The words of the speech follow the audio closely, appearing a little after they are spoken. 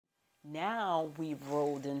Now we've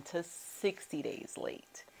rolled into 60 days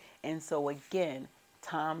late. And so again,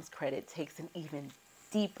 Tom's credit takes an even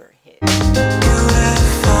deeper hit.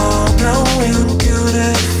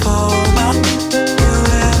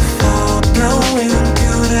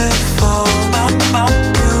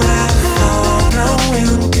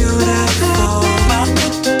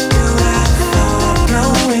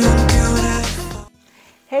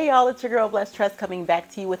 Hey y'all, it's your girl Blessed Trust coming back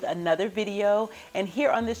to you with another video. And here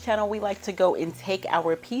on this channel, we like to go and take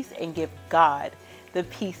our piece and give God the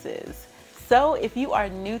pieces. So if you are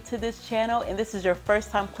new to this channel and this is your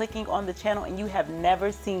first time clicking on the channel and you have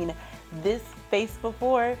never seen this face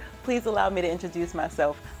before, please allow me to introduce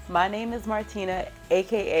myself. My name is Martina,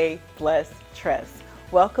 aka Blessed Trust.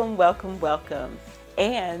 Welcome, welcome, welcome.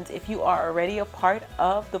 And if you are already a part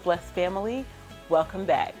of the Blessed family, welcome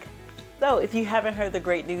back. So if you haven't heard the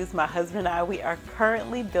great news, my husband and I, we are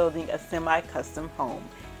currently building a semi-custom home.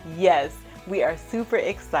 Yes, we are super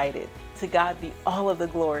excited. To God be all of the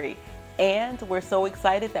glory. And we're so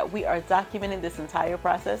excited that we are documenting this entire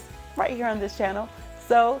process right here on this channel.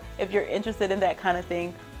 So if you're interested in that kind of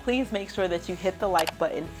thing, please make sure that you hit the like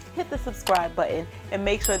button, hit the subscribe button, and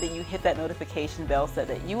make sure that you hit that notification bell so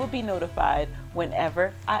that you will be notified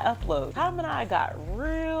whenever I upload. Tom and I got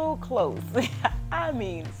real close, I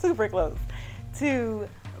mean super close, to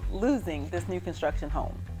losing this new construction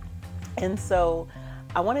home. And so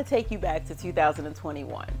I want to take you back to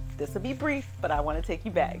 2021. This will be brief, but I want to take you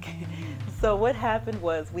back. So what happened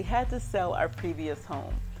was we had to sell our previous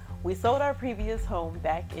home. We sold our previous home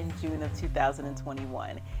back in June of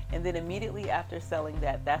 2021. And then immediately after selling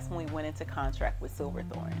that, that's when we went into contract with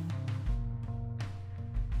Silverthorne.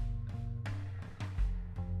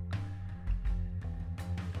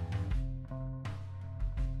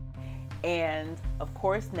 And of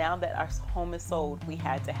course, now that our home is sold, we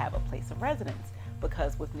had to have a place of residence,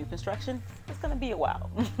 because with new construction, it's gonna be a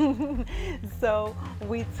while. So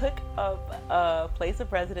we took up a place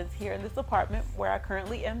of residence here in this apartment where I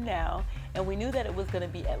currently am now, and we knew that it was gonna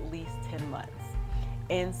be at least 10 months.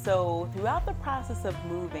 And so throughout the process of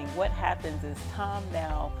moving, what happens is Tom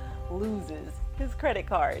now loses his credit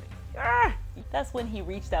card. That's when he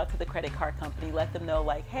reached out to the credit card company, let them know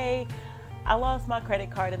like, hey, I lost my credit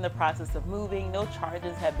card in the process of moving. No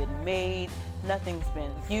charges have been made. Nothing's been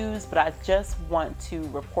used, but I just want to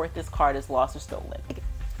report this card as lost or stolen.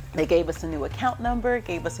 They gave us a new account number,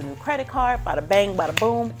 gave us a new credit card, bada bang, bada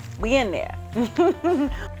boom, we in there.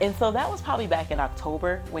 And so that was probably back in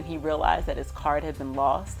October when he realized that his card had been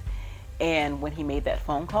lost and when he made that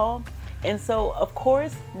phone call. And so, of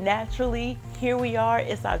course, naturally, here we are,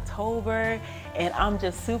 it's October, and I'm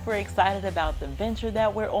just super excited about the venture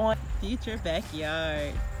that we're on. Future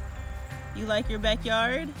backyard. You like your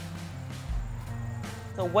backyard?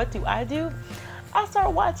 So what do? I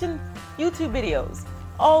start watching YouTube videos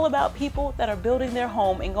all about people that are building their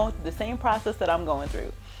home and going through the same process that I'm going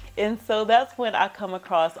through. And so that's when I come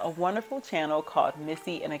across a wonderful channel called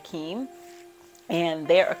Missy and Akeem. And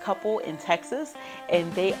they're a couple in Texas,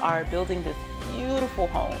 and they are building this beautiful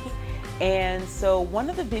home. And so one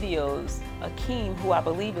of the videos, Akeem, who I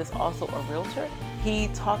believe is also a realtor, he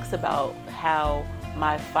talks about how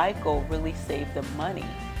myfico really saved them money.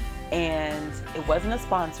 And it wasn't a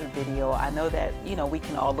sponsored video. I know that, you know, we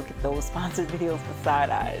can all look at those sponsored videos with side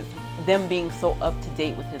eyes. Them being so up to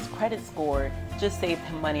date with his credit score just saved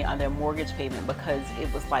him money on their mortgage payment, because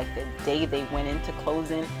it was like the day they went into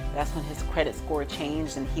closing, that's when his credit score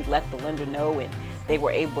changed and he let the lender know, and they were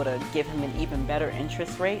able to give him an even better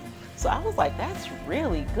interest rate. So I was like, that's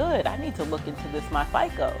really good. I need to look into this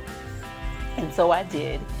myfico. And so I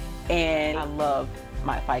did, and I love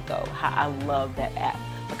myfico. I love that app,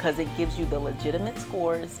 because it gives you the legitimate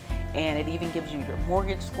scores, and it even gives you your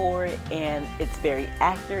mortgage score, and it's very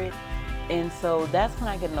accurate. And so that's when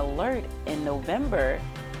I get an alert in November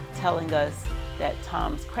telling us that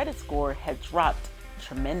Tom's credit score had dropped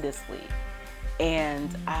tremendously.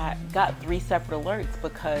 And I got 3 separate alerts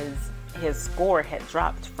because his score had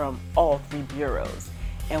dropped from all 3 bureaus.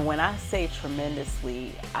 And when I say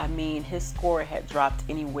tremendously, I mean his score had dropped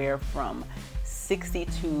anywhere from 60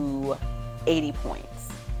 to 80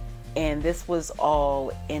 points. And this was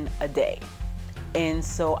all in a day. And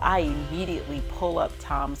so I immediately pull up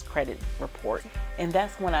Tom's credit report. And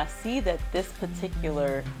that's when I see that this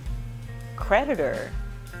particular creditor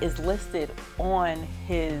is listed on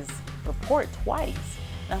his report twice.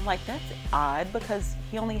 And I'm like, that's odd, because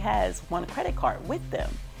he only has 1 credit card with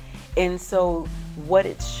them. And so what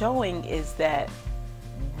it's showing is that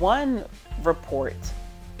one report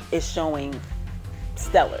is showing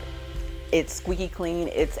stellar. It's squeaky clean,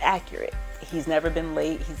 it's accurate. he's never been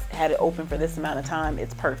late. He's had it open for this amount of time.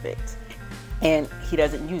 It's perfect. And he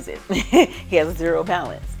doesn't use it. He has zero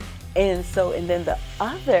balance. And then the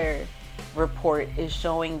other report is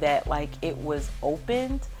showing that like it was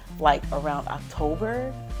opened like around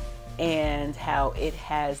October, and how it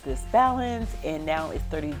has this balance, and now it's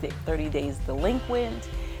 30 days delinquent.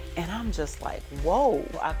 And I'm just like, whoa.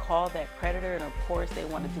 I called that creditor, and of course they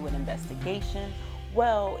want to do an investigation.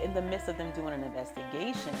 Well, in the midst of them doing an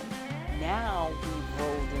investigation, now we've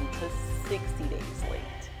rolled into 60 days late.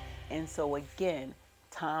 And so again,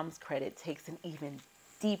 Tom's credit takes an even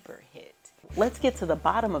deeper hit. Let's get to the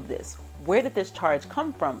bottom of this. Where did this charge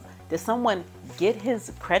come from? Did someone get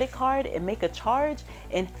his credit card and make a charge?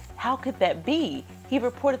 And how could that be? He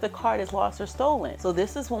reported the card as lost or stolen. So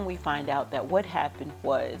this is when we find out that what happened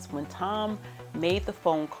was when Tom made the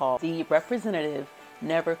phone call, the representative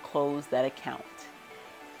never closed that account.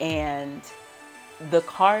 And the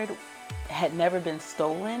card had never been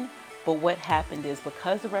stolen, but what happened is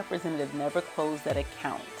because the representative never closed that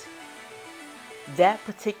account, that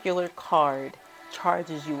particular card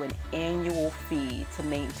charges you an annual fee to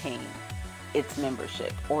maintain its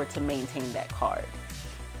membership or to maintain that card.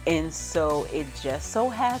 And so it just so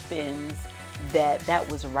happens that that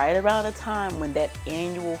was right around the time when that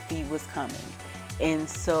annual fee was coming. And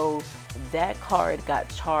so that card got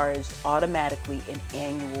charged automatically an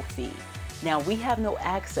annual fee. Now we have no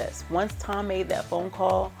access. Once Tom made that phone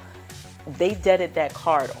call, they debited that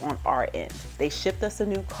card on our end. They shipped us a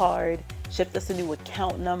new card, shipped us a new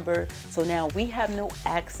account number. So now we have no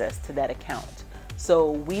access to that account.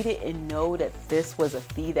 So we didn't know that this was a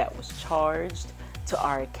fee that was charged to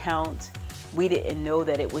our account. We didn't know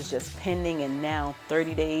that it was just pending, and now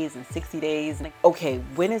 30 days and 60 days. Okay,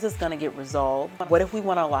 when is this gonna get resolved? What if we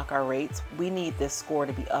wanna lock our rates? We need this score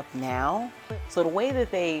to be up now. So the way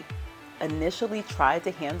that they initially tried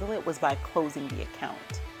to handle it was by closing the account.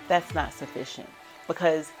 That's not sufficient,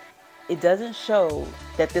 because it doesn't show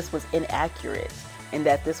that this was inaccurate and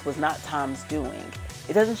that this was not Tom's doing.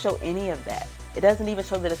 It doesn't show any of that. It doesn't even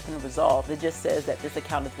show that it's been resolved. It just says that this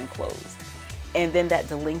account has been closed. And then that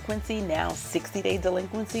delinquency, now 60-day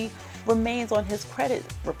delinquency, remains on his credit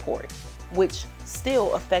report, which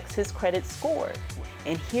still affects his credit score.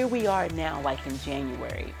 And here we are now, like in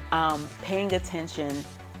January, paying attention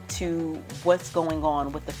to what's going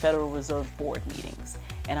on with the Federal Reserve Board meetings.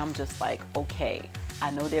 And I'm just like, okay, I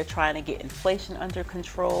know they're trying to get inflation under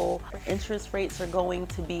control. Interest rates are going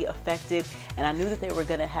to be affected. And I knew that they were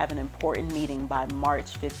going to have an important meeting by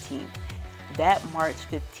March 15th. That March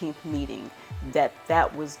 15th meeting,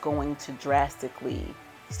 that was going to drastically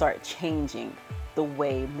start changing the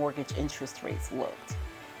way mortgage interest rates looked.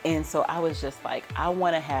 And so I was just like, I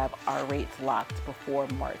want to have our rates locked before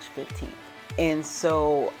March 15th. And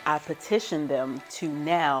so I petitioned them to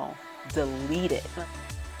now delete it.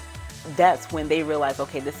 That's when they realized,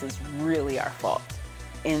 okay, this is really our fault.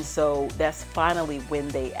 And so that's finally when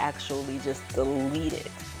they actually just deleted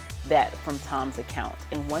that from Tom's account.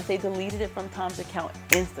 And once they deleted it from Tom's account,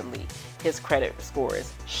 instantly his credit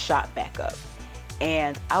scores shot back up.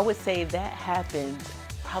 And I would say that happened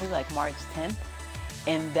probably like March 10th.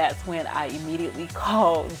 And that's when I immediately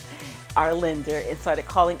called our lender and started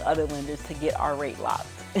calling other lenders to get our rate locked.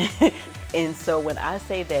 And so when I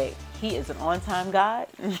say that he is an on-time God,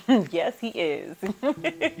 yes, he is.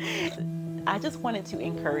 I just wanted to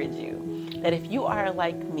encourage you that if you are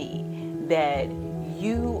like me, that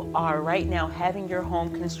you are right now having your home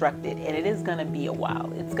constructed, and it is going to be a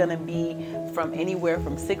while. It's going to be from anywhere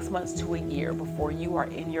from 6 months to a year before you are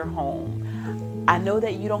in your home. I know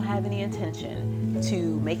that you don't have any intention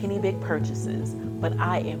to make any big purchases, but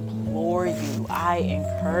I implore you, I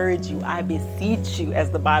encourage you, I beseech you,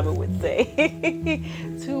 as the Bible would say,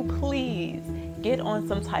 to please get on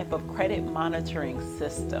some type of credit monitoring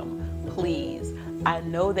system, please. I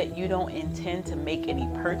know that you don't intend to make any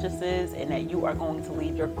purchases and that you are going to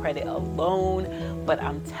leave your credit alone, but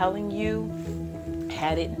I'm telling you,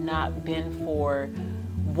 had it not been for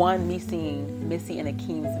one, me seeing Missy and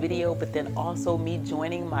Akeem's video, but then also me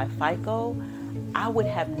joining myfico, I would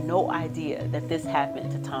have no idea that this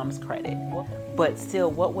happened to Tom's credit. But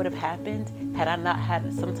still, what would have happened had I not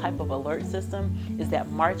had some type of alert system is that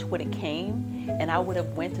March would have came and I would have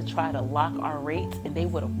went to try to lock our rates, and they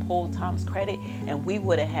would have pulled Tom's credit, and we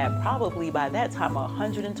would have had probably by that time a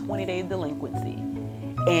 120-day delinquency.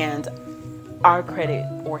 And our credit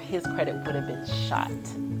or his credit would have been shot.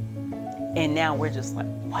 And now we're just like,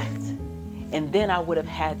 what? And then I would have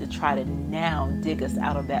had to try to now dig us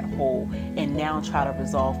out of that hole and now try to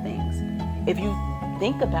resolve things. If you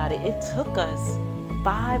think about it, it took us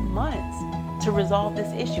 5 months to resolve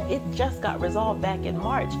this issue. It just got resolved back in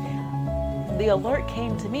March. the alert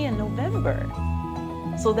came to me in November.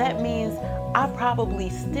 So that means I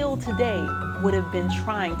probably still today would have been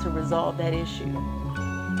trying to resolve that issue.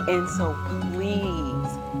 And so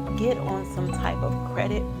please get on some type of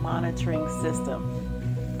credit monitoring system.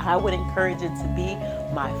 I would encourage it to be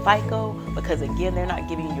myfico, because again, they're not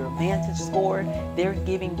giving you your Vantage score, they're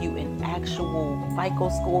giving you an actual FICO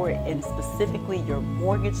score and specifically your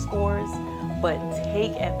mortgage scores. But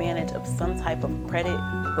take advantage of some type of credit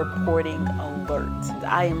reporting alert.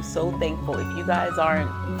 I am so thankful. If you guys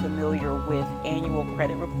aren't familiar with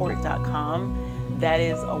annualcreditreport.com, that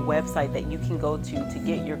is a website that you can go to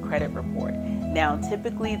get your credit report. Now,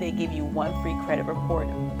 typically they give you one free credit report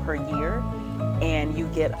per year, and you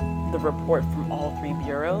get the report from all 3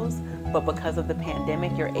 bureaus. But because of the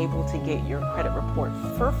pandemic, you're able to get your credit report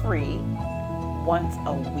for free once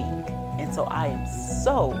a week. And so I am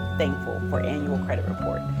so thankful for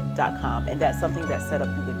annualcreditreport.com, and that's something that's set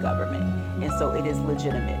up through the government, and so it is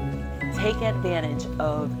legitimate. Take advantage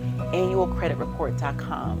of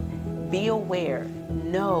annualcreditreport.com. Be aware,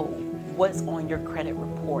 know what's on your credit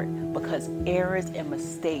report, because errors and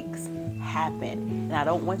mistakes happen, and I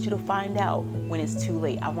don't want you to find out when it's too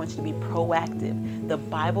late. I want you to be proactive. The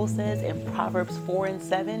Bible says in Proverbs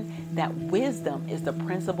 4:7 that wisdom is the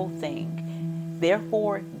principal thing.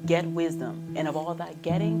 Therefore, get wisdom, and of all thy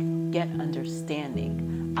getting, get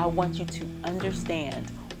understanding. I want you to understand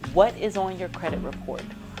what is on your credit report.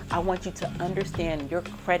 I want you to understand your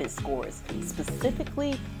credit scores,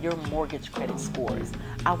 specifically your mortgage credit scores.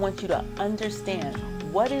 I want you to understand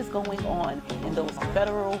what is going on in those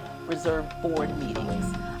Federal Reserve Board meetings.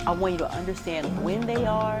 I want you to understand when they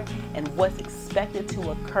are and what's expected to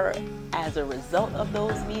occur as a result of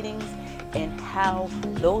those meetings, and how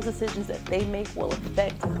those decisions that they make will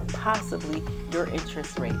affect possibly your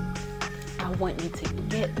interest rate. I want you to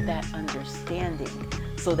get that understanding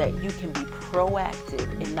so that you can be proactive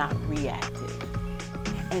and not reactive.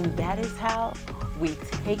 And that is how we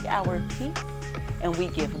take our peace and we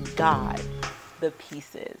give God the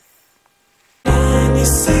pieces.